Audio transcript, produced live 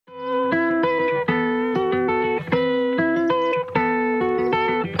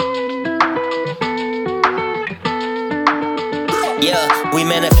Yeah, we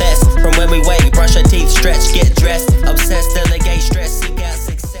manifest from when we wake, brush our teeth, stretch, get dressed, obsessed, delegate, stress, seek out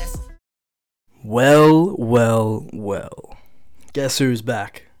success. Well. Guess who's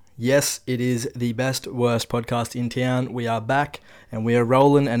back? Yes, it is the best, worst podcast in town. We are back and we are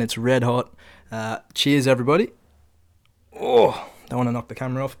rolling and it's red hot. Cheers, everybody. Oh, don't want to knock the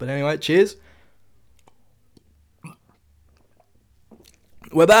camera off, but anyway, cheers.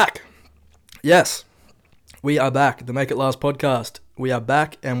 We're back. Yes, we are back. The Make It Last podcast. We are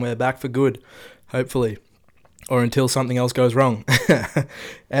back and we're back for good, hopefully. Or until something else goes wrong.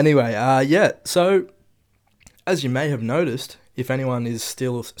 Anyway, so as you may have noticed, if anyone is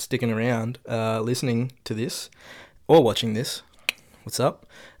still sticking around, listening to this or watching this, what's up?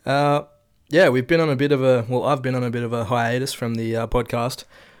 We've been on a bit of I've been on a bit of a hiatus from the podcast,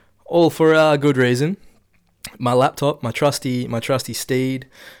 all for good reason. My laptop, my trusty steed,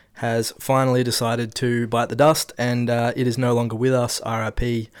 has finally decided to bite the dust, and it is no longer with us.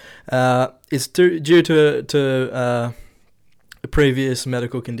 RIP. It's due to previous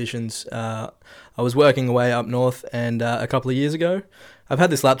medical conditions. I was working away up north, and a couple of years ago, I've had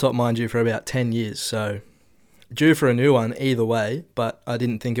this laptop, mind you, for about 10 years, so due for a new one either way. But I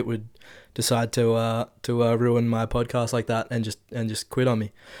didn't think it would decide to ruin my podcast like that and just quit on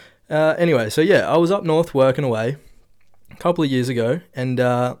me. Anyway, so yeah, I was up north working away a couple of years ago, and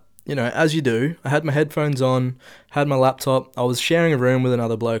as you do, I had my headphones on, had my laptop. I was sharing a room with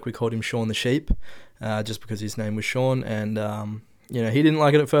another bloke. We called him Sean the Sheep, just because his name was Sean, and he didn't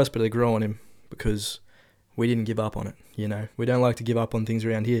like it at first, but it grew on him because we didn't give up on it. We don't like to give up on things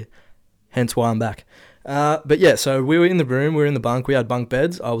around here, hence why I'm back. But yeah, so we were in the room, we were in the bunk, we had bunk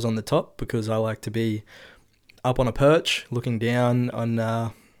beds. I was on the top because I like to be up on a perch, looking down on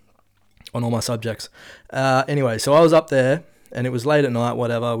all my subjects. Anyway, so I was up there, and it was late at night,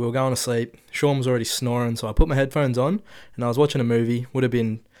 whatever, we were going to sleep. Sean was already snoring, so I put my headphones on, and I was watching a movie. Would have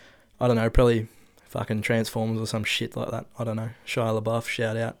been, I don't know, probably fucking Transformers or some shit like that. I don't know. Shia LaBeouf,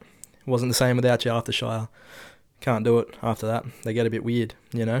 shout out. It wasn't the same without you after Shia. Can't do it after that. They get a bit weird,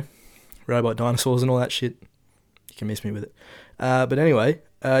 Robot dinosaurs and all that shit. You can miss me with it. But anyway,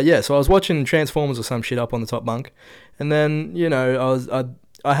 so I was watching Transformers or some shit up on the top bunk, and then,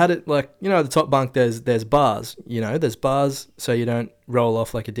 I had it like, at the top bunk there's bars, there's bars so you don't roll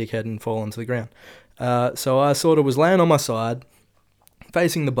off like a dickhead and fall onto the ground. So I sort of was laying on my side,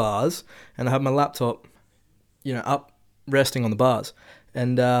 facing the bars, and I had my laptop, up, resting on the bars.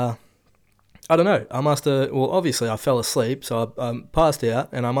 And I don't know, obviously I fell asleep, so I passed out,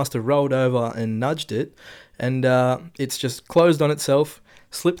 and I must have rolled over and nudged it, and it's just closed on itself,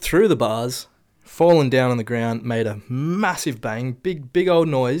 slipped through the bars, fallen down on the ground, made a massive bang, big old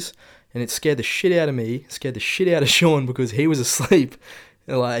noise, and it scared the shit out of me, scared the shit out of Sean because he was asleep,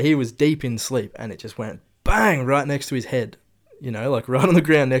 like he was deep in sleep, and it just went bang right next to his head, like right on the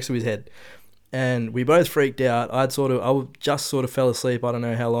ground next to his head, and we both freaked out. I just sort of fell asleep, I don't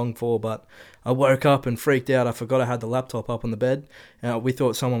know how long for, but I woke up and freaked out. I forgot I had the laptop up on the bed. We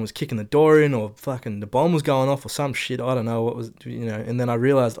thought someone was kicking the door in, or fucking the bomb was going off or some shit. I don't know what was, and then I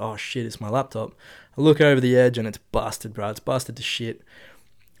realized, oh shit, it's my laptop. I look over the edge and it's busted, bro. It's busted to shit.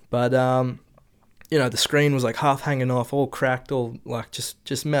 But, the screen was like half hanging off, all cracked, all like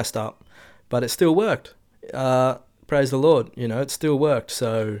just messed up. But it still worked. Praise the Lord, it still worked.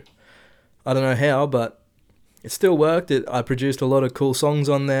 So I don't know how, but it still worked. I produced a lot of cool songs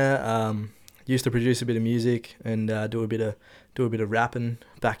on there. Used to produce a bit of music and do a bit of rapping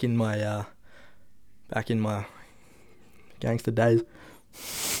back in my gangster days.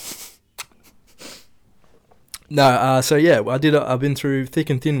 No, so yeah, I've been through thick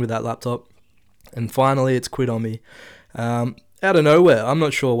and thin with that laptop, and finally it's quit on me. Out of nowhere. I'm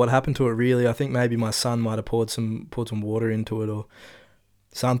not sure what happened to it really. I think maybe my son might have poured some water into it or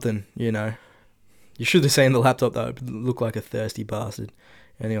something. You should have seen the laptop though. It looked like a thirsty bastard.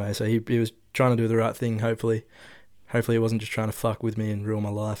 Anyway, so he was trying to do the right thing, hopefully. Hopefully he wasn't just trying to fuck with me and ruin my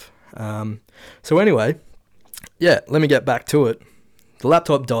life. So anyway, yeah, let me get back to it. The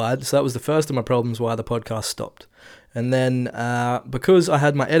laptop died, so that was the first of my problems why the podcast stopped. And then because I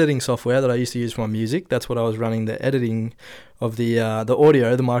had my editing software that I used to use for my music, that's what I was running the editing of the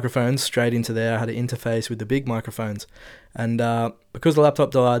audio, the microphones, straight into there. I had an interface with the big microphones. And because the laptop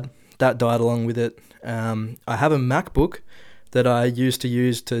died, that died along with it. I have a MacBook that I used to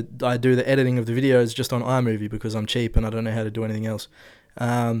use I do the editing of the videos just on iMovie because I'm cheap and I don't know how to do anything else.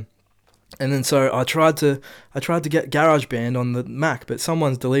 And then so I tried to get GarageBand on the Mac, but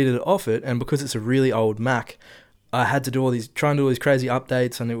someone's deleted it off it, and because it's a really old Mac, I had to do all these crazy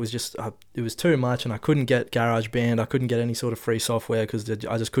updates, and it was just it was too much, and I couldn't get GarageBand. I couldn't get any sort of free software because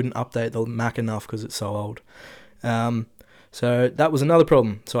I just couldn't update the Mac enough because it's so old. So that was another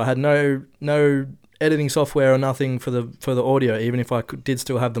problem. So I had no editing software or nothing for the audio, even if did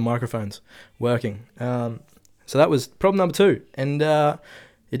still have the microphones working. So that was problem number 2, and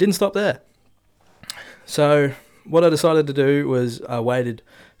it didn't stop there. So what I decided to do was I waited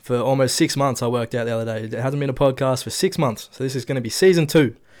for almost 6 months. I worked out the other day. There hasn't been a podcast for 6 months, so this is going to be season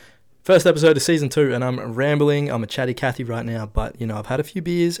 2. First episode of season 2, and I'm rambling. I'm a chatty Cathy right now, but I've had a few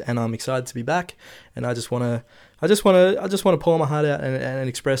beers and I'm excited to be back. And I just want to pour my heart out and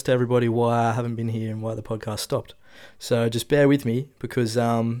express to everybody why I haven't been here and why the podcast stopped. So just bear with me because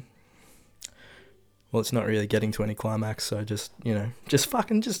it's not really getting to any climax. So just chill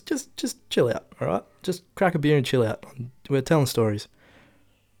out, all right? Just crack a beer and chill out. We're telling stories.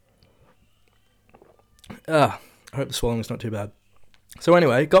 I hope the swallowing's not too bad. So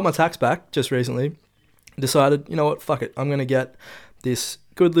anyway, got my tax back just recently. Decided, you know what, fuck it. I'm going to get this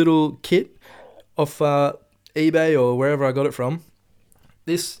good little kit off eBay or wherever I got it from.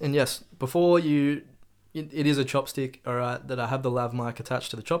 And yes, it is a chopstick, alright, that I have the lav mic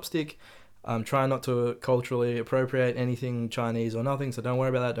attached to the chopstick. I'm trying not to culturally appropriate anything Chinese or nothing, so don't worry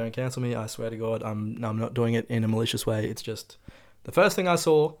about that. Don't cancel me. I swear to God, I'm not doing it in a malicious way. It's just the first thing I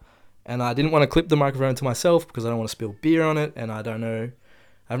saw. And I didn't want to clip the microphone to myself because I don't want to spill beer on it, and I don't know,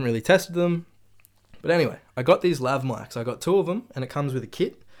 I haven't really tested them. But anyway, I got these lav mics. I got 2 of them, and it comes with a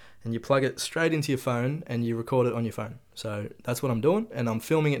kit, and you plug it straight into your phone, and you record it on your phone. So that's what I'm doing, and I'm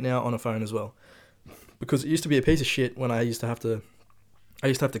filming it now on a phone as well. Because it used to be a piece of shit when I used to have to cut, I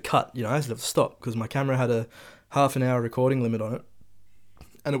used to have to stop, because my camera had a half an hour recording limit on it,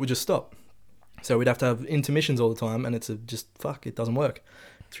 and it would just stop. So we'd have to have intermissions all the time, and it doesn't work.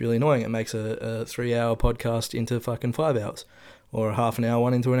 It's really annoying. It makes a 3-hour podcast into fucking 5 hours, or a half an hour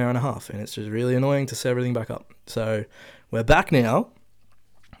one into an hour and a half, and it's just really annoying to set everything back up. So we're back now.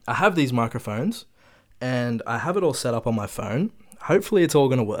 I have these microphones, and I have it all set up on my phone. Hopefully it's all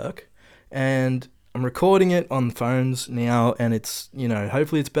going to work, and I'm recording it on phones now, and it's,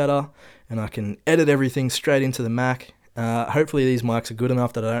 hopefully it's better, and I can edit everything straight into the Mac. Hopefully these mics are good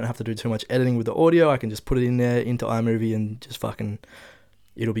enough that I don't have to do too much editing with the audio. I can just put it in there into iMovie and just fucking...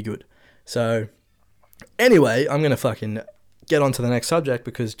 it'll be good. So, anyway, I'm going to fucking get on to the next subject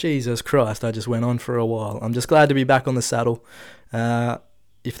because, Jesus Christ, I just went on for a while. I'm just glad to be back on the saddle,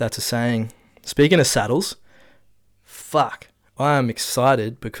 if that's a saying. Speaking of saddles, fuck, I am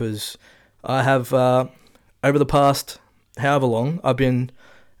excited because I have, over the past however long, I've been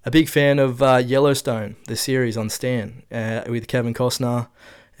a big fan of Yellowstone, the series on Stan, with Kevin Costner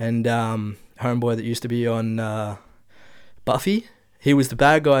and homeboy that used to be on Buffy. He was the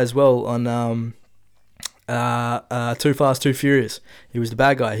bad guy as well on Too Fast, Too Furious. He was the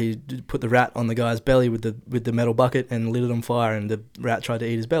bad guy. He put the rat on the guy's belly with the metal bucket and lit it on fire, and the rat tried to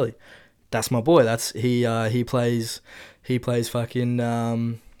eat his belly. That's my boy. He plays fucking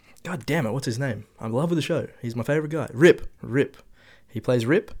God damn it, what's his name? I'm in love with the show. He's my favorite guy. Rip. He plays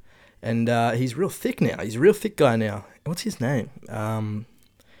Rip, and he's real thick now. He's a real thick guy now. What's his name?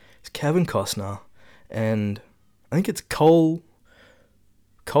 It's Kevin Costner, and I think it's Cole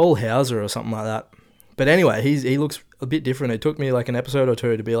Hauser or something like that. But anyway, he looks a bit different. It took me like an episode or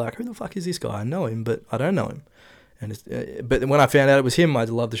 2 to be like, who the fuck is this guy? I know him, but I don't know him. And but when I found out it was him, I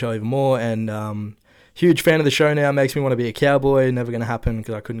loved the show even more. And huge fan of the show now. Makes me want to be a cowboy. Never going to happen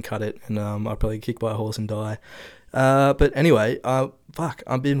because I couldn't cut it, and I'd probably get kicked by a horse and die. But anyway,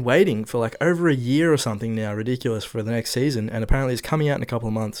 I've been waiting for like over a year or something now, ridiculous, for the next season, and apparently it's coming out in a couple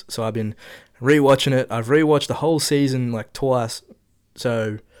of months. So I've been rewatching it. I've rewatched the whole season like twice.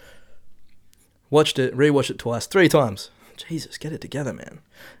 So rewatched it twice, 3 times. Jesus, get it together, man.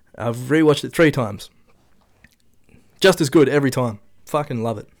 I've rewatched it 3 times. Just as good every time. Fucking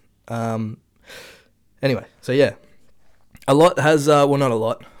love it. Anyway, so yeah. A lot has, well, not a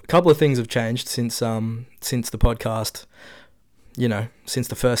lot. A couple of things have changed since the podcast, since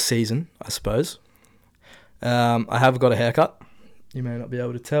the first season, I suppose. I have got a haircut. You may not be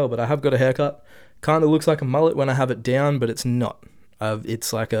able to tell, but I have got a haircut. Kind of looks like a mullet when I have it down, but it's not.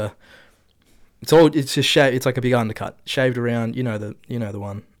 It's like it's just shaved. It's like a big undercut, shaved around. The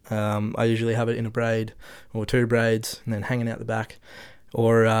one. I usually have it in a braid or 2 braids, and then hanging out the back,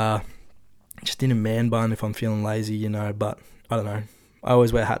 or just in a man bun if I'm feeling lazy, But I don't know. I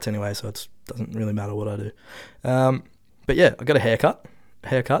always wear hats anyway, so it doesn't really matter what I do. But yeah, I got a haircut.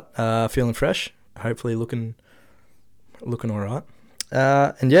 Feeling fresh. Hopefully looking all right.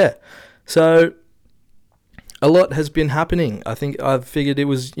 And yeah, so a lot has been happening. I think I've figured it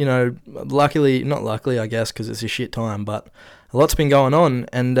was, not luckily, I guess, because it's a shit time, but a lot's been going on,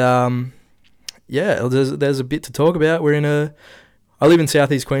 and yeah, there's a bit to talk about. I live in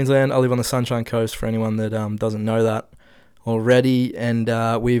southeast Queensland. I live on the Sunshine Coast, for anyone that doesn't know that. already, and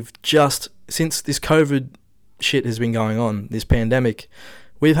we've just, since this COVID shit has been going on, this pandemic,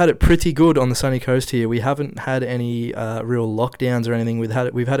 we've had it pretty good on the sunny coast here. We haven't had any real lockdowns or anything. We've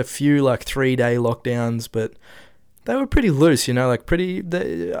had a few like 3-day lockdowns, but they were pretty loose, you know, like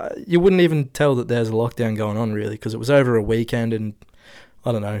you wouldn't even tell that there's a lockdown going on really, because it was over a weekend, and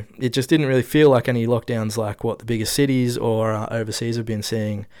I don't know, it just didn't really feel like any lockdowns like what the biggest cities or overseas have been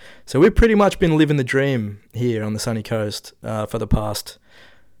seeing. So we've pretty much been living the dream here on the sunny coast for the past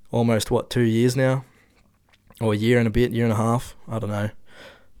almost 2 years now, or a year and a bit, year and a half. I don't know.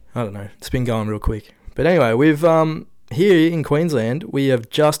 It's been going real quick. But anyway, we've here in Queensland, we have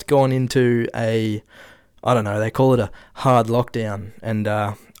just gone into a, I don't know, they call it a hard lockdown, and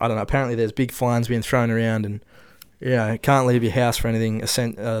I don't know, apparently there's big fines being thrown around, and yeah, can't leave your house for anything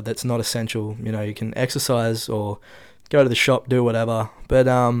that's not essential. You know, you can exercise or go to the shop, do whatever, but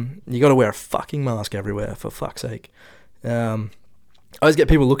you got to wear a fucking mask everywhere, for fuck's sake. I always get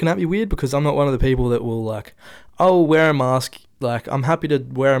people looking at me weird because I'm not one of the people that will like, oh, wear a mask. Like, I'm happy to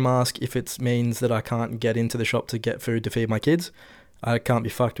wear a mask if it means that I can't get into the shop to get food to feed my kids. I can't be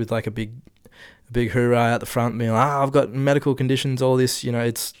fucked with like a big hoorah at the front being like, I've got medical conditions, all this, you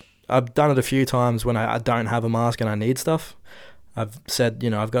know. I've done it a few times when I don't have a mask and I need stuff. I've said, you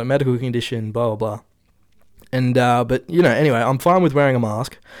know, I've got a medical condition, blah, blah, blah. And, but, you know, anyway, I'm fine with wearing a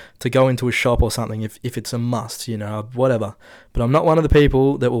mask to go into a shop or something if it's a must, you know, whatever. But I'm not one of the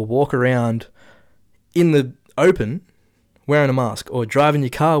people that will walk around in the open wearing a mask, or driving your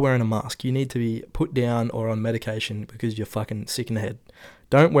car wearing a mask. You need to be put down or on medication because you're fucking sick in the head.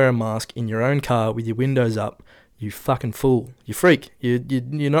 Don't wear a mask in your own car with your windows up. You fucking fool. You freak.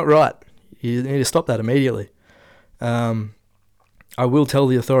 You're not right. You need to stop that immediately. I will tell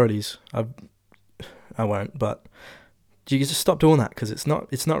the authorities. I won't, but you just stop doing that because it's not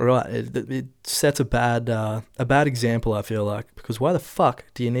right. It sets a bad example, I feel like, because why the fuck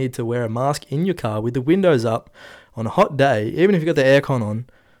do you need to wear a mask in your car with the windows up on a hot day, even if you've got the aircon on?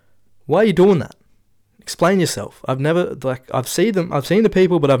 Why are you doing that? Explain yourself. I've seen the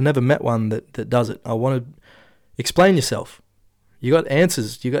people, but I've never met one that does it. I want to explain yourself. You got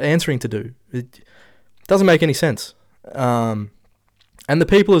answers. You got answering to do. It doesn't make any sense. And the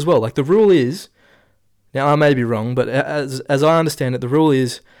people as well. Like, the rule is, now I may be wrong, but as I understand it, the rule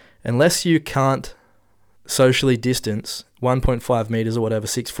is, unless you can't socially distance 1.5 meters or whatever,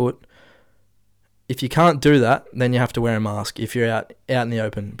 6 foot, if you can't do that, then you have to wear a mask if you're out in the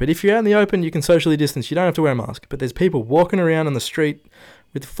open. But if you're out in the open, you can socially distance. You don't have to wear a mask. But there's people walking around on the street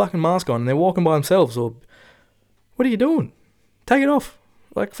with the fucking mask on, and they're walking by themselves. Or, what are you doing? Take it off.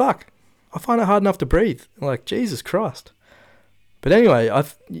 Like, fuck. I find it hard enough to breathe. Like, Jesus Christ. But anyway,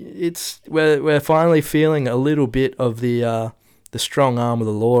 we're finally feeling a little bit of the strong arm of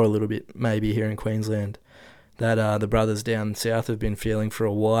the law a little bit, maybe, here in Queensland, that the brothers down south have been feeling for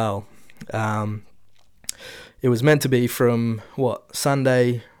a while. It was meant to be from,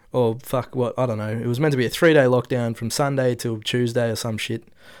 Sunday, or I don't know. It was meant to be a 3-day lockdown from Sunday till Tuesday or some shit.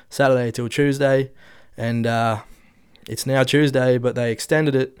 Saturday till Tuesday. And it's now Tuesday, but they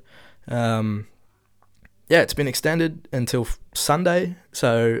extended it. It's been extended until Sunday.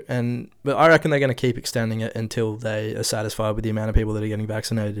 But I reckon they're going to keep extending it until they are satisfied with the amount of people that are getting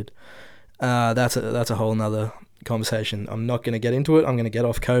vaccinated. That's a whole nother conversation. I'm not going to get into it. I'm going to get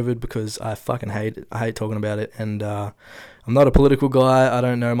off COVID because I fucking hate talking about it. And I'm not a political guy. I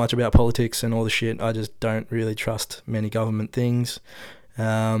don't know much about politics and all the shit. I just don't really trust many government things.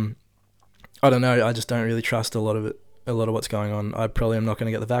 I don't know. I just don't really trust a lot of what's going on. I probably am not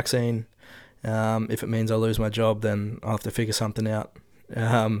going to get the vaccine. If it means I lose my job, then I'll have to figure something out.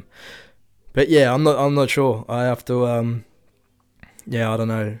 But yeah, I'm not sure. I have to. I don't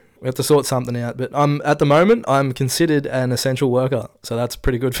know. We have to sort something out. But at the moment, I'm considered an essential worker, so that's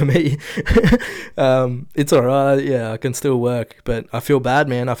pretty good for me. It's alright. Yeah, I can still work, but I feel bad,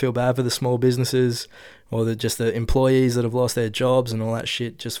 man. I feel bad for the small businesses or the employees that have lost their jobs and all that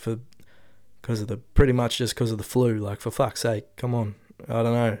shit because of the flu. Like, for fuck's sake, come on. I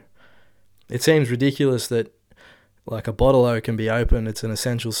don't know. It seems ridiculous that, like, a bottle-o can be open. It's an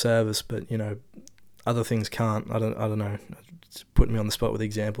essential service, but, you know, other things can't. I don't know. It's putting me on the spot with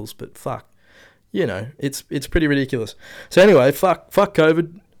examples, but fuck. You know, it's pretty ridiculous. So anyway, fuck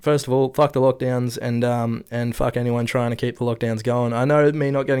COVID. First of all, fuck the lockdowns, and fuck anyone trying to keep the lockdowns going. I know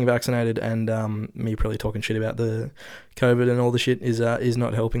me not getting vaccinated and me probably talking shit about the COVID and all the shit is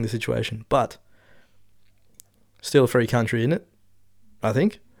not helping the situation. But still a free country, isn't it? I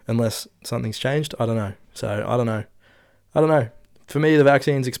think. Unless something's changed. I don't know. So, I don't know. For me, the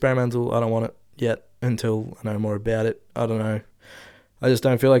vaccine's experimental. I don't want it yet until I know more about it. I don't know. I just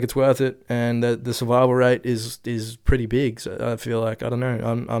don't feel like it's worth it, and the survival rate is pretty big. So I feel like, I don't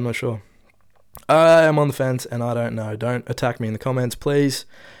know, I'm not sure. I am on the fence, and I don't know. Don't attack me in the comments, please.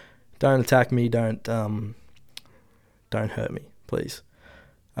 Don't attack me. Don't hurt me, please.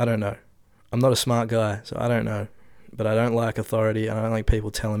 I don't know. I'm not a smart guy, so I don't know. But I don't like authority, and I don't like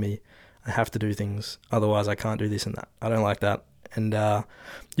people telling me I have to do things, otherwise I can't do this and that. I don't like that, and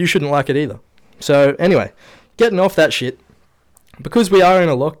you shouldn't like it either. So anyway, getting off that shit, because we are in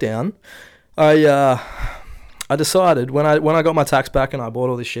a lockdown, I decided when I got my tax back and I bought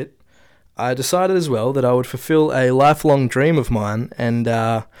all this shit, I decided as well that I would fulfill a lifelong dream of mine and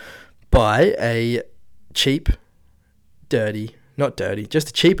buy a cheap, just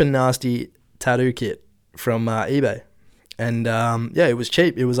a cheap and nasty tattoo kit from eBay. And yeah, it was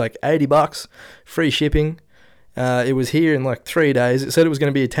cheap. It was like $80, free shipping. It was here in like 3 days. It said it was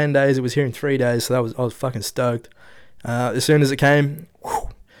going to be 10 days. It was here in 3 days, so I was fucking stoked. As soon as it came,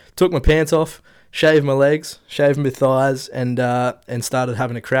 took my pants off, shaved my legs, shaved my thighs, and started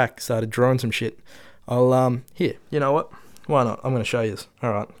having a crack. Started drawing some shit. Here, you know what? Why not? I'm going to show you this.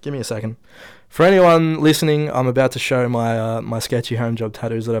 All right, give me a second. For anyone listening, I'm about to show my sketchy home job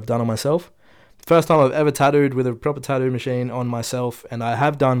tattoos that I've done on myself. First time I've ever tattooed with a proper tattoo machine on myself, and I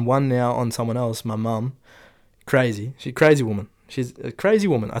have done one now on someone else, my mum. Crazy. She's a crazy woman. She's a crazy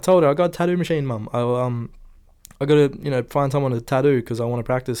woman. I told her, I got a tattoo machine, mum. I got to, find someone to tattoo because I want to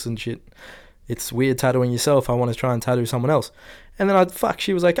practice and shit. It's weird tattooing yourself. I want to try and tattoo someone else. And then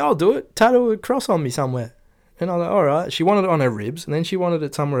she was like, I'll do it. Tattoo a cross on me somewhere. And I was like, all right. She wanted it on her ribs, and then she wanted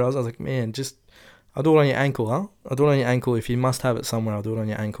it somewhere else. I was like, man, I'll do it on your ankle, huh? I'll do it on your ankle. If you must have it somewhere, I'll do it on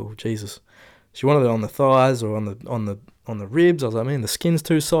your ankle. Jesus. She wanted it on the thighs or on the ribs. I was like, man, the skin's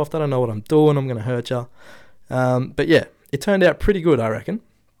too soft. I don't know what I'm doing. I'm going to hurt you. But yeah, it turned out pretty good, I reckon.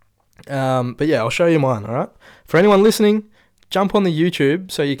 But yeah, I'll show you mine, all right? For anyone listening, jump on the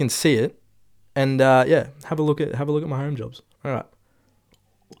YouTube so you can see it. And yeah, have a look at my home jobs. All right.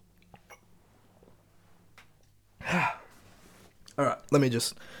 All right, let me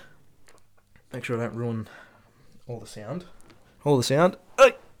just make sure I don't ruin all the sound.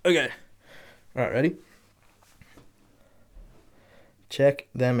 Okay. All right, ready? Check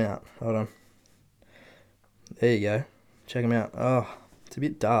them out. Hold on. There you go. Check them out. Oh, it's a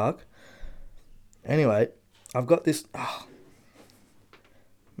bit dark. Anyway, I've got this. Oh,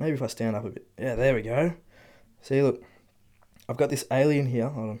 maybe if I stand up a bit. Yeah, there we go. See, look. I've got this alien here.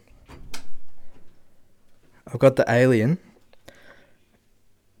 Hold on. I've got the alien.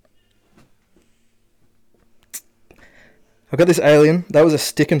 I've got this alien. That was a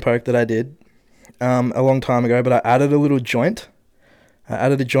stick and poke that I did a long time ago, but I added a little joint. I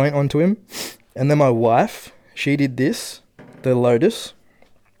added a joint onto him. And then my wife, she did this, the lotus.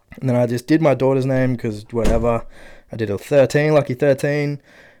 And then I just did my daughter's name because whatever. I did a 13, lucky 13.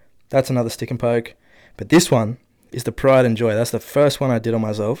 That's another stick and poke. But this one is the pride and joy. That's the first one I did on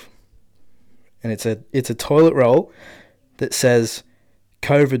myself. And it's a toilet roll that says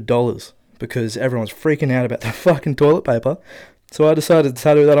COVID dollars because everyone's freaking out about the fucking toilet paper. So I decided to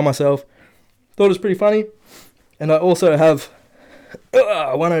tattoo that on myself. Thought it was pretty funny. And I also have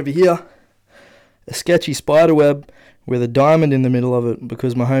one over here, a sketchy spider web with a diamond in the middle of it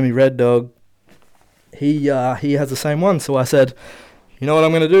because my homie Red Dog, he has the same one. So I said, you know what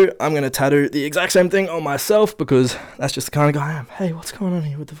I'm going to do? I'm going to tattoo the exact same thing on myself because that's just the kind of guy I am. Hey, what's going on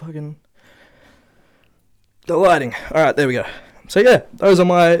here with the lighting? All right, there we go. So yeah, those are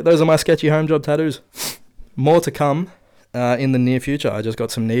my sketchy home job tattoos. More to come in the near future. I just got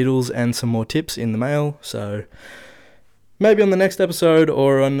some needles and some more tips in the mail. So maybe on the next episode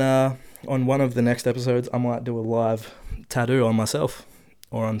or on one of the next episodes, I might do a live tattoo on myself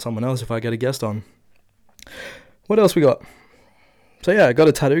or on someone else if I get a guest on. What else we got? So yeah, I got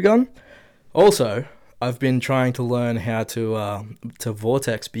a tattoo gun. Also, I've been trying to learn how to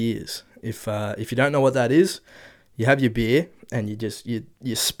vortex beers. If you don't know what that is, you have your beer and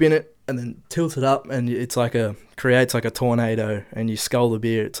you spin it and then tilt it up and it's creates like a tornado and you scull the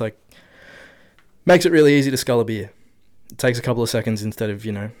beer. It's like makes it really easy to scull a beer. It takes a couple of seconds instead of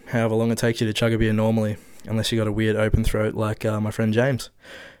however long it takes you to chug a beer normally, unless you got a weird open throat like my friend James.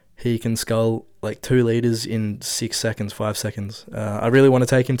 He can scull like 2 liters in 6 seconds, 5 seconds. I really want to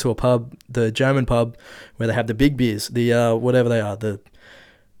take him to a pub, the German pub, where they have the big beers, the whatever they are,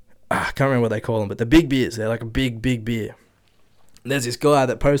 I can't remember what they call them, but the big beers. They're like a big beer. There's this guy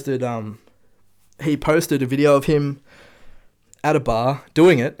that posted, he posted a video of him at a bar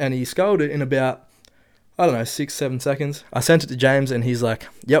doing it, and he sculled it in about, 6-7 seconds. I sent it to James, and he's like,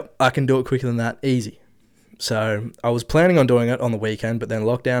 yep, I can do it quicker than that, easy. So I was planning on doing it on the weekend, but then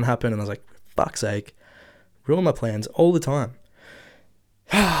lockdown happened, and I was like, fuck's sake, ruin my plans all the time.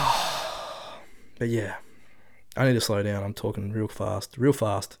 But yeah, I need to slow down. I'm talking real fast. Real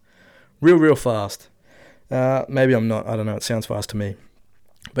fast. Real fast. Maybe I'm not. I don't know. It sounds fast to me.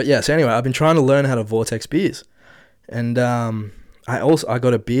 But yeah, so anyway, I've been trying to learn how to vortex beers. And I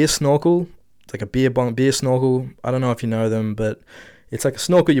got a beer snorkel. It's like a beer snorkel. I don't know if you know them, but it's like a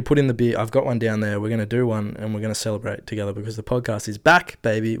snorkel you put in the beer. I've got one down there. We're going to do one and we're going to celebrate together because the podcast is back,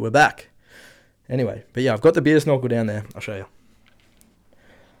 baby. We're back. Anyway, but yeah, I've got the beer snorkel down there. I'll show you.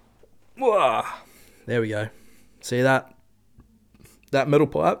 Whoa. There we go. See that? That metal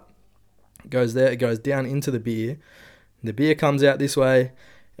pipe goes there. It goes down into the beer. The beer comes out this way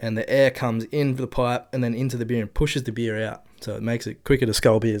and the air comes in the pipe and then into the beer and pushes the beer out. So it makes it quicker to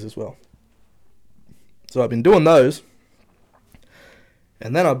scull beers as well. So I've been doing those.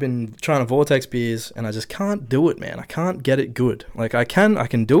 And then I've been trying to vortex beers and I just can't do it, man. I can't get it good. Like I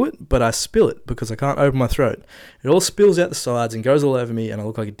can do it, but I spill it because I can't open my throat. It all spills out the sides and goes all over me and I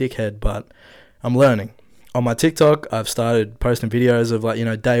look like a dickhead, but I'm learning. On my TikTok, I've started posting videos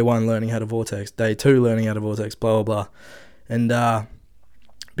of day 1 learning how to vortex, day 2 learning how to vortex, blah, blah, blah. And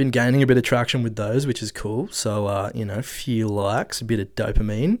been gaining a bit of traction with those, which is cool. So, a few likes, a bit of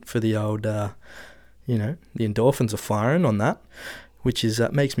dopamine for the old, the endorphins are firing on that, which is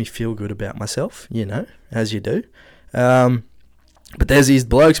makes me feel good about myself, as you do. But there's these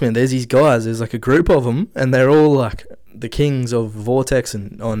blokes, man. There's these guys. There's like a group of them, and they're all like the kings of vortex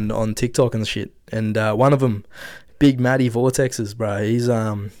and on TikTok and shit. And one of them, Big Matty Vortexes, bro.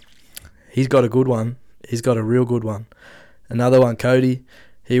 He's got a good one. He's got a real good one. Another one, Cody.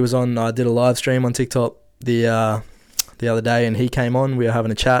 He was on. I did a live stream on TikTok the other day, and he came on. We were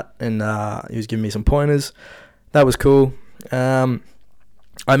having a chat, and he was giving me some pointers. That was cool.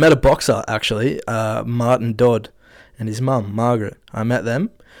 I met a boxer actually, Martin Dodd, and his mum Margaret. I met them.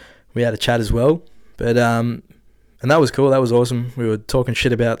 We had a chat as well, but and that was cool. That was awesome. We were talking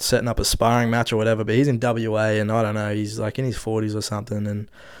shit about setting up a sparring match or whatever. But he's in WA, and I don't know. He's like in his 40s or something, and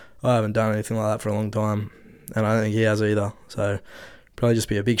I haven't done anything like that for a long time, and I don't think he has either. So probably just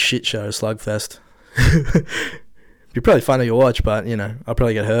be a big shit show, slugfest. Be probably funny to watch, but I'll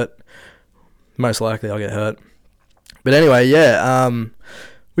probably get hurt. Most likely, I'll get hurt. But anyway, yeah,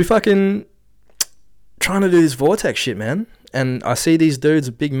 we fucking trying to do this vortex shit, man. And I see these dudes,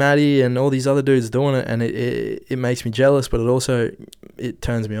 Big Matty and all these other dudes doing it, and it makes me jealous, but it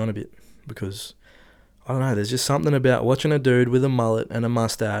turns me on a bit because, I don't know, there's just something about watching a dude with a mullet and a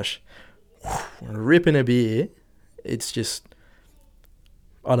mustache ripping a beer. It's just,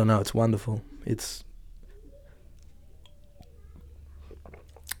 I don't know, it's wonderful. It's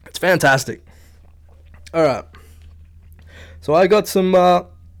fantastic. All right. So I got a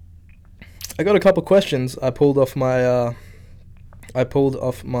couple questions I pulled off my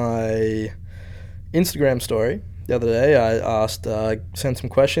Instagram story the other day. I sent some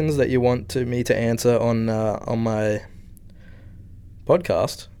questions that you want me to answer on my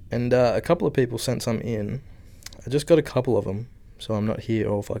podcast, and a couple of people sent some in. I just got a couple of them, so I'm not here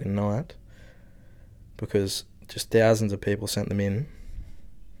all fucking night because just thousands of people sent them in.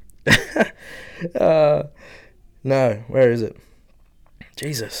 No, where is it?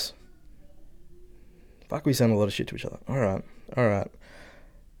 Jesus. Fuck, we send a lot of shit to each other. Alright.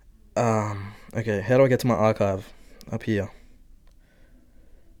 Okay, how do I get to my archive? Up here.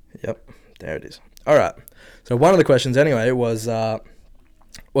 Yep, there it is. Alright, so one of the questions anyway was,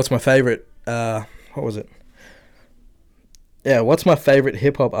 what's my favourite, what was it? Yeah, what's my favourite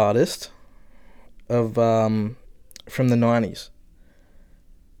hip-hop artist of, from the 90s?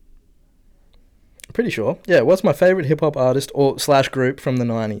 Pretty sure. Yeah, what's my favourite hip-hop artist or / group from the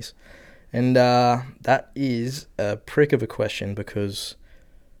 90s? And that is a prick of a question because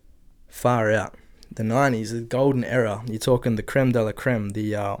far out. The 90s, the golden era. You're talking the creme de la creme,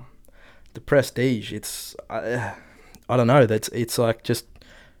 the prestige. It's, I don't know, it's like just,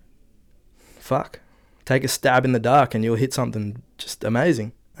 fuck. Take a stab in the dark and you'll hit something just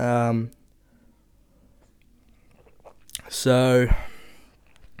amazing. So,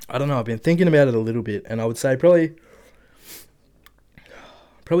 I don't know, I've been thinking about it a little bit, and I would say probably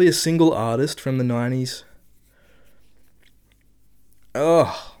a single artist from the 90s.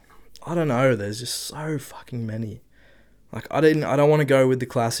 Oh, I don't know, there's just so fucking many. Like, I don't want to go with the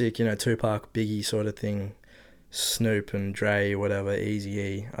classic, Tupac, Biggie sort of thing, Snoop and Dre, whatever,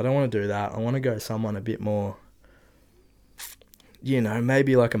 Eazy-E. I don't want to do that. I want to go someone a bit more,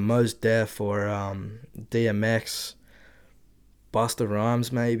 maybe like a Mos Def or DMX, Busta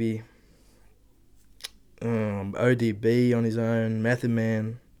Rhymes maybe, ODB on his own, Method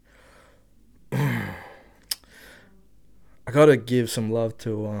Man. I gotta give some love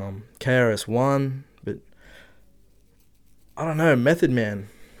to KRS-One, but I don't know, Method Man.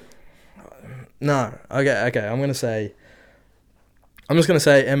 No, okay. I'm just gonna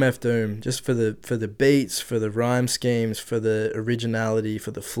say MF Doom, just for the beats, for the rhyme schemes, for the originality,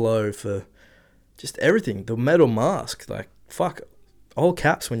 for the flow, for just everything. The Metal Mask, like fuck, all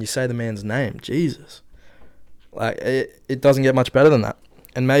caps when you say the man's name. Jesus, like it doesn't get much better than that.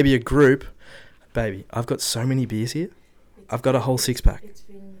 And maybe a group, baby. I've got so many beers here. I've got a whole 6-pack. It's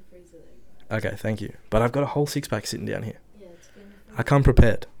been in the freezer though. Okay, thank you. But I've got a whole 6-pack sitting down here. Yeah, it's been in the freezer. I come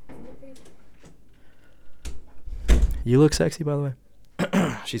prepared. It's in the freezer. You look sexy, by the way.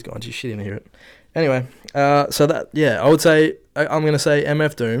 She's gone. She didn't hear it. Anyway, so that, yeah, I would say, I'm going to say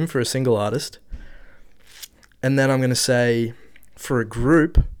MF Doom for a single artist. And then I'm going to say for a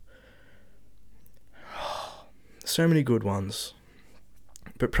group, so many good ones.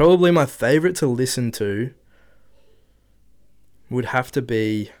 But probably my favorite to listen to would have to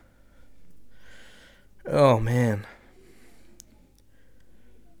be, oh man,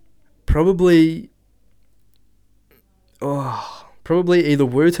 probably either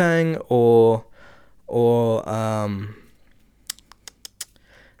Wu-Tang or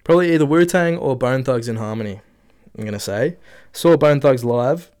probably either Wu-Tang or Bone Thugs in Harmony. I'm gonna say, saw Bone Thugs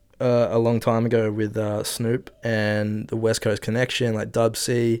live a long time ago with Snoop and the West Coast Connection, like Dub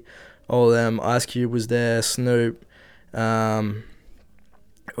C, all of them. Ice Cube was there, Snoop. Who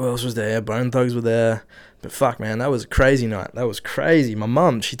else was there? Bone Thugs were there. But fuck, man, that was a crazy night. That was crazy. My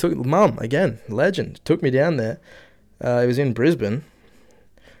mum, again, legend, took me down there. It was in Brisbane.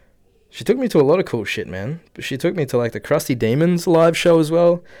 She took me to a lot of cool shit, man. But she took me to like the Krusty Demons live show as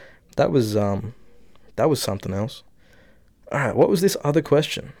well. That was something else. All right, what was this other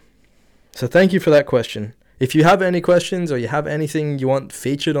question? So thank you for that question. If you have any questions or you have anything you want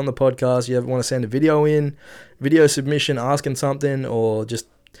featured on the podcast, you ever want to send a video submission asking something, or just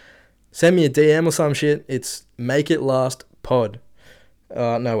send me a DM or some shit, it's Make It Last Pod.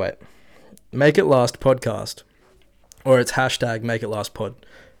 No, wait. Make It Last Podcast. Or it's hashtag Make It Last Pod.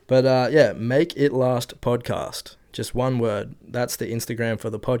 But yeah, Make It Last Podcast. Just one word. That's the Instagram for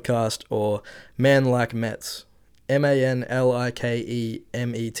the podcast. Or Man Like Mets. MANLIKEMETS.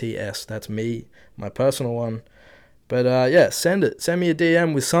 That's me, my personal one. But yeah, send it. Send me a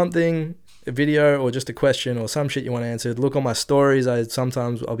DM with something, a video or just a question or some shit you want answered. Look on my stories.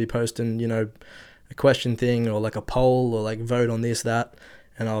 Sometimes I'll be posting, a question thing or like a poll or like vote on this, that,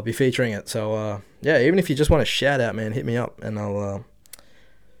 and I'll be featuring it. So yeah, even if you just want a shout out, man, hit me up and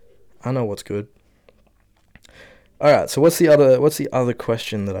I know what's good. All right, so what's the other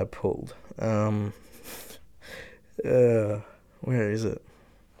question that I pulled? Where is it?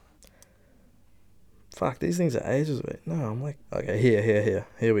 Fuck, these things are ages away. No, I'm like, okay, here.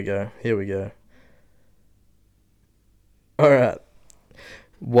 Here we go. Alright.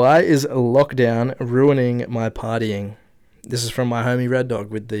 Why is lockdown ruining my partying? This is from my homie Red Dog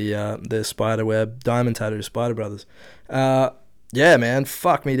with the spiderweb diamond tattoo, Spider Brothers. Yeah, man,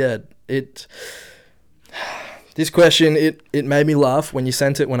 fuck me dead. This question, it made me laugh when you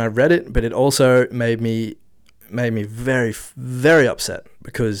sent it, when I read it, but it also made me very, very upset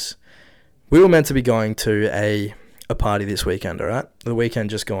because we were meant to be going to a party this weekend, all right? The weekend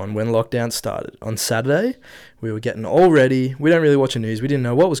just gone when lockdown started. On Saturday, we were getting all ready. We don't really watch the news. We didn't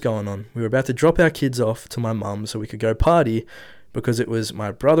know what was going on. We were about to drop our kids off to my mum so we could go party because it was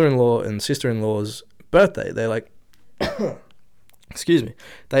my brother-in-law and sister-in-law's birthday. They're like, excuse me,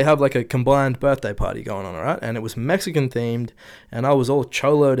 they have like a combined birthday party going on, all right? And it was Mexican themed, and I was all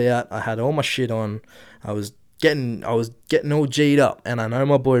choloed out. I had all my shit on. I was getting all G'd up, and I know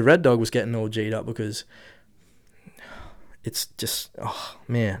my boy Red Dog was getting all G'd up because it's just, oh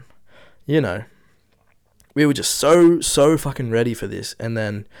man, we were just so fucking ready for this, and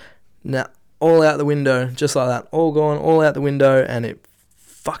then now all out the window, just like that, all gone, all out the window, and it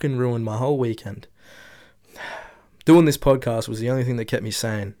fucking ruined my whole weekend. Doing this podcast was the only thing that kept me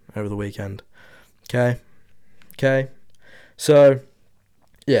sane over the weekend. Okay, so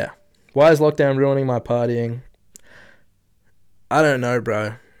yeah, why is lockdown ruining my partying? I don't know,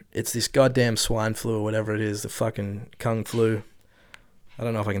 bro. It's this goddamn swine flu or whatever it is, the fucking kung flu. I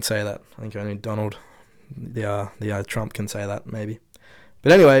don't know if I can say that. I think only Donald, the Trump can say that, maybe.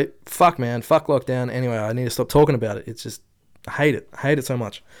 But anyway, fuck, man. Fuck lockdown. Anyway, I need to stop talking about it. It's just, I hate it. I hate it so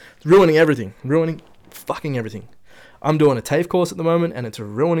much. It's ruining everything. Ruining fucking everything. I'm doing a TAFE course at the moment, and it's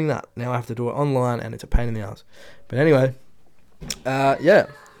ruining that. Now I have to do it online, and it's a pain in the ass. But anyway, yeah.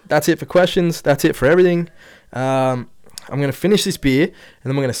 That's it for questions. That's it for everything. I'm going to finish this beer, and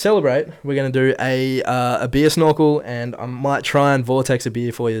then we're going to celebrate. We're going to do a beer snorkel, and I might try and vortex a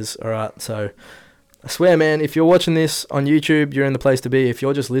beer for you. All right, so I swear, man, if you're watching this on YouTube, you're in the place to be. If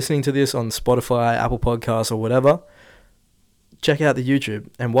you're just listening to this on Spotify, Apple Podcasts, or whatever, check out the YouTube.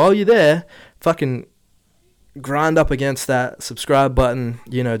 And while you're there, fucking grind up against that subscribe button.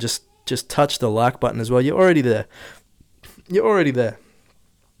 You know, just touch the like button as well. You're already there.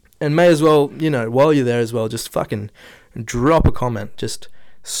 And may as well, you know, while you're there as well, just fucking drop a comment. Just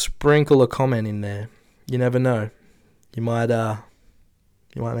sprinkle a comment in there. You never know. You might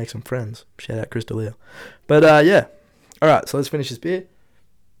make some friends. Shout out Chris D'Elia. But yeah. Alright, so let's finish this beer.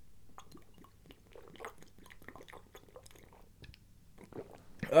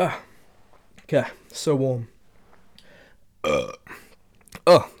 Okay, so warm.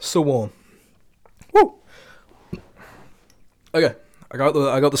 So warm. Woo! Okay, I got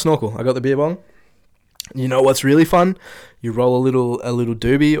the snorkel. I got the beer bong. You know what's really fun? You roll a little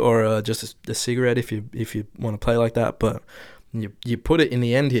doobie or just a cigarette if you want to play like that. But you put it in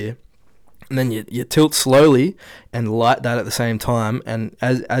the end here, and then you tilt slowly and light that at the same time. And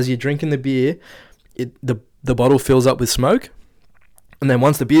as you're drinking the beer, the bottle fills up with smoke. And then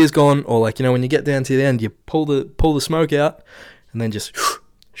once the beer's gone, or like, you know, when you get down to the end, you pull the smoke out, and then just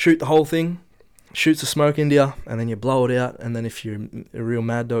shoot the whole thing. Shoots the smoke into you, and then you blow it out. And then if you're a real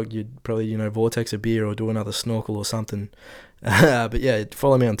mad dog, you'd probably, you know, vortex a beer or do another snorkel or something. But yeah,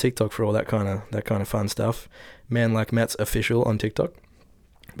 follow me on TikTok for all that kind of fun stuff. Man Like Matt's official on TikTok.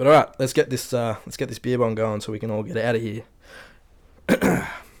 But all right, let's get this beer bong going so we can all get out of here.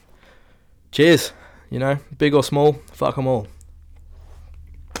 Cheers. You know, big or small, fuck them all.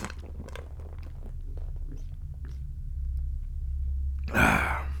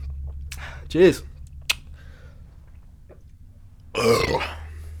 Cheers.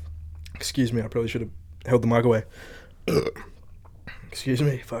 Excuse me, I probably should have held the mic away. Excuse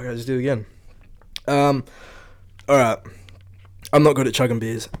me, fuck, I just did it again. Alright. I'm not good at chugging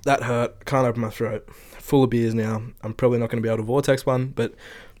beers. That hurt. Can't open my throat. Full of beers now. I'm probably not going to be able to vortex one, but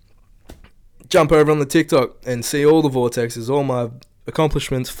jump over on the TikTok and see all the vortexes, all my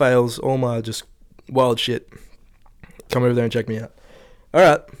accomplishments, fails, all my just wild shit. Come over there and check me out.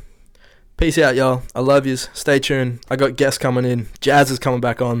 Alright. Peace out, y'all. I love yous. Stay tuned. I got guests coming in. Jazz is coming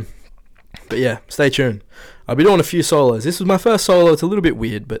back on. But yeah, stay tuned. I'll be doing a few solos. This was my first solo. It's a little bit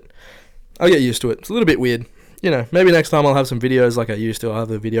weird, but I'll get used to it. It's a little bit weird. You know, maybe next time I'll have some videos like I used to. I'll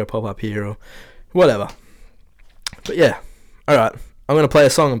have a video pop up here or whatever. But yeah. Alright. I'm going to play a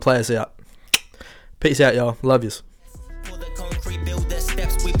song and play us out. Peace out, y'all. Love yous. For the concrete builder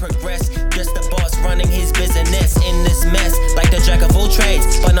steps we progress. Just the boss running his business in this mess. Like the jack of all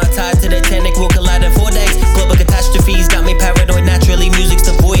trades, but not tied to the Titanic. Will collide in 4 days. Global catastrophes got me paranoid. Naturally, music's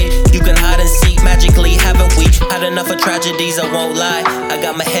the void. You can hide and seek magically, haven't we? Had enough of tragedies, I won't lie. I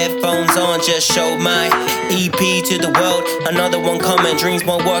got my headphones on, just show my EP to the world. Another one coming. Dreams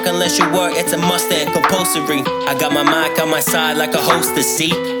won't work unless you work. It's a must and compulsory. I got my mic on my side like a host to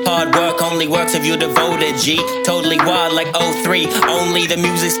see. Hard work only works if you're devoted, G. Totally wild like 03. Only the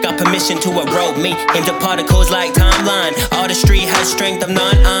music's got permission to erode me into particles like timeline. Artistry has strength of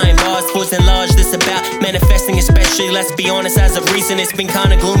non-iron. Bars, force enlarged. This about manifesting, especially. Let's be honest, as of recent, it's been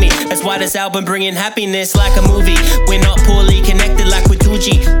kinda gloomy. That's why this album bringing happiness like a movie. We're not poorly connected like with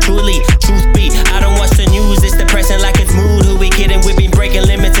 2G. Truly, truth be, I don't watch the news. It's depressing like it's mood. Who we kidding? We've been breaking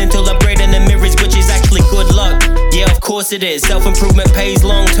limits until upgrading the mirrors, which is actually good luck. Yeah, of course it is. Self-improvement pays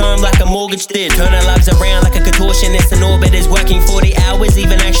long term like a mortgage did. Turn our lives around like a contortionist. An orbit is working 40 hours,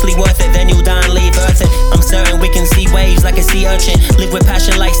 even actually worth it. Then you'll die and leave Earth. I'm certain we can see waves like a sea urchin. Live with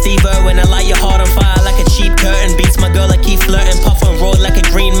passion like Steve Irwin. I light your heart on fire like a cheap curtain. Beats my girl like keep flirting. Puff and roar like a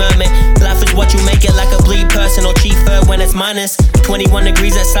green mermaid. Life is what you make it, like a bleed person or cheaper when it's minus 21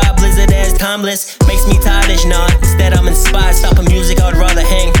 degrees outside. Blizzard air is timeless. Makes me tired-ish, nah. Instead I'm inspired. Stop a music, I'd rather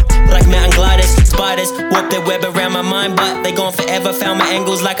hang like mountain gliders. Spiders warp their web around my mind, but they gone forever. Found my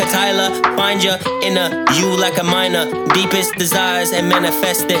angles like a Tyler. Find your inner you like a miner. Deepest desires and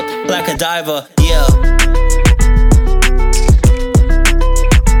manifest it like a diver. Yeah.